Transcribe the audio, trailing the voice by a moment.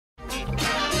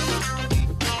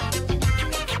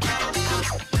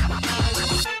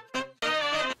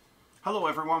Hello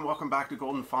everyone, welcome back to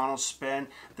Golden Funnel Spin.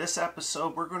 This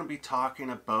episode we're going to be talking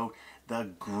about the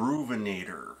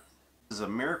Greenwood. This is a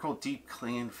Miracle Deep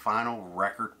Clean Final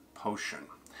Record Potion.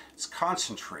 It's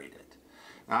concentrated.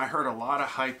 Now I heard a lot of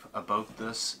hype about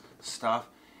this stuff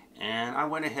and I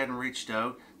went ahead and reached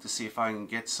out to see if I can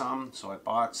get some, so I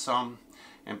bought some.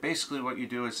 And basically what you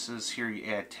do is, says here you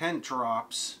add 10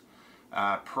 drops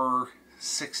per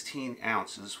 16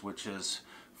 ounces, which is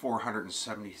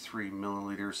 473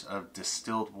 milliliters of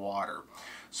distilled water.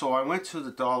 So I went to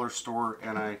the dollar store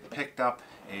and I picked up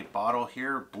a bottle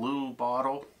here, blue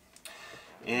bottle,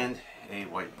 and a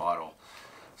white bottle.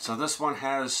 So this one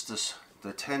has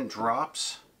the 10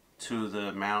 drops to the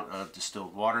amount of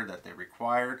distilled water that they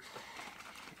required,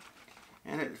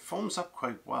 and it foams up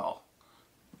quite well.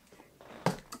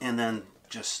 And then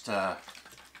just a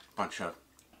bunch of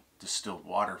distilled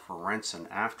water for rinsing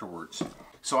afterwards.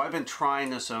 So I've been trying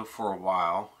this out for a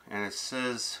while, and it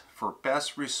says for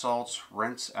best results,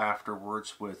 rinse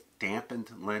afterwards with dampened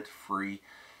lint-free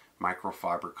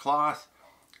microfiber cloth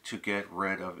to get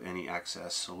rid of any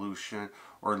excess solution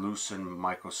or loosen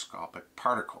microscopic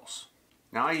particles.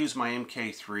 Now I use my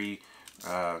MK3.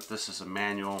 This is a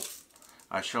manual.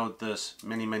 I showed this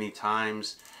many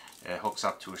times. It hooks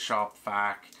up to a shop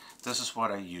vac. This is what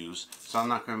I use, so I'm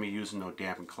not going to be using no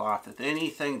dampened cloth. If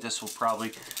anything, this will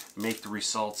probably make the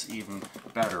results even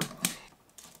better.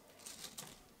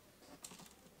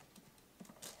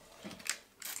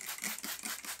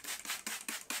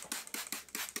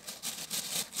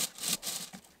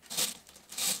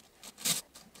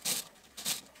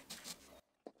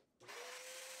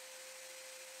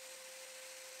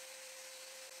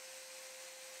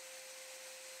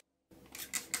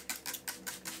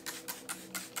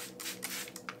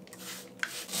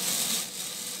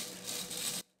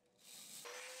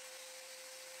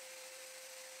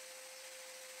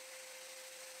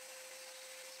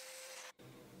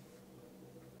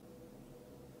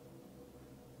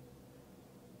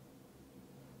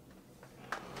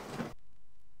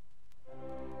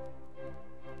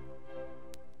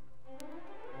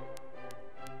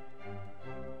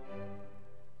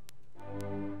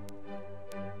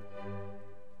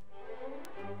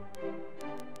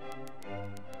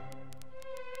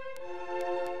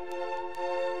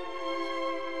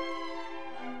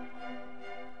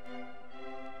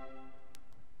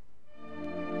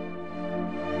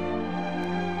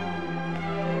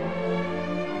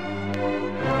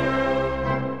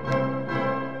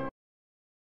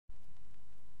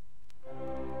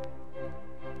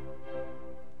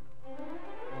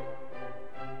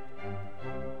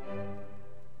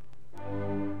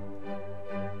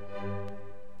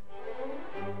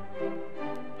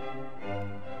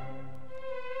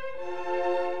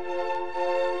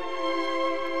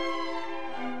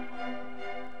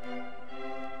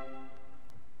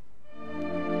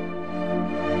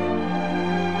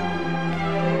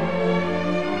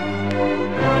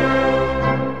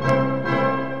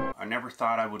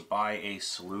 Thought I would buy a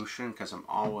solution because I'm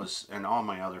always in all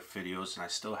my other videos, and I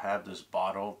still have this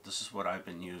bottle. This is what I've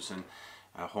been using,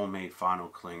 a homemade final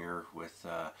cleaner with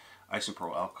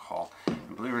isopropyl alcohol.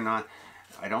 And believe it or not,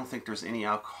 I don't think there's any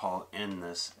alcohol in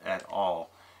this at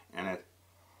all, and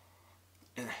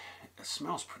it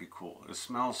smells pretty cool. It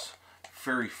smells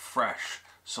very fresh,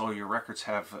 so your records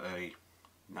have a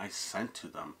nice scent to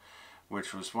them,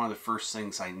 which was one of the first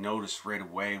things I noticed right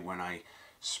away when I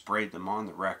sprayed them on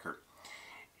the record.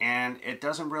 And it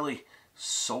doesn't really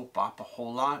soap up a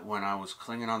whole lot when I was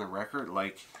cleaning on the record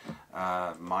like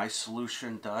my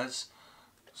solution does.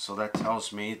 So that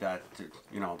tells me that,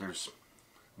 you know, there's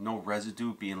no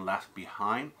residue being left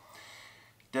behind.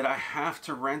 Did I have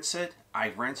to rinse it? I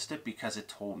rinsed it because it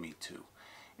told me to.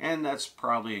 And that's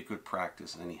probably a good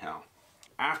practice anyhow.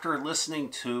 After listening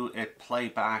to it play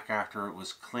back after it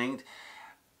was cleaned,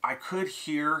 I could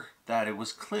hear that it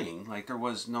was clean, like there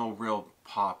was no real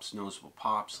pops, noticeable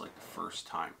pops like the first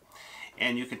time.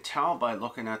 And you could tell by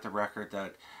looking at the record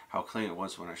that how clean it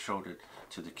was when I showed it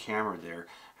to the camera there,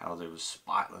 how there was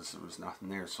spotless, there was nothing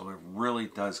there. So it really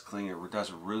does clean, it does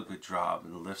a really good job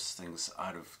and lifts things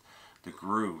out of the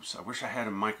grooves. I wish I had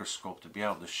a microscope to be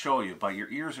able to show you, but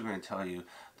your ears are going to tell you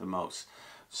the most.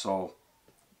 So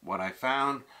what I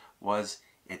found was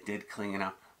it did clean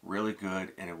up really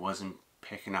good, and it wasn't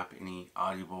picking up any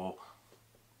audible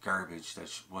garbage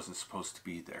that wasn't supposed to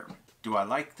be there. Do I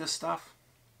like this stuff?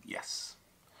 Yes.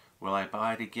 Will I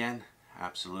buy it again?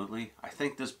 Absolutely. I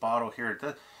think this bottle here,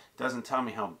 it doesn't tell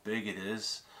me how big it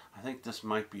is. I think this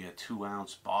might be a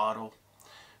 2-ounce bottle,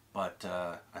 but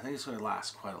I think it's going to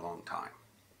last quite a long time.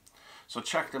 So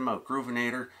check them out,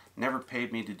 Greenwood. Never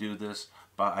paid me to do this,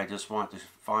 but I just wanted to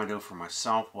find out for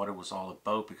myself what it was all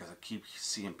about, because I keep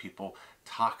seeing people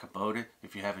talk about it.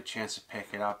 If you have a chance to pick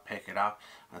it up, pick it up.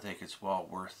 I think it's well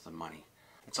worth the money.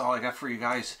 That's all I got for you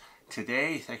guys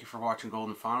today. Thank you for watching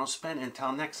Golden Final Spin.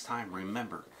 Until next time,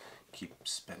 remember, keep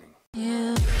spinning.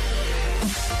 Yeah.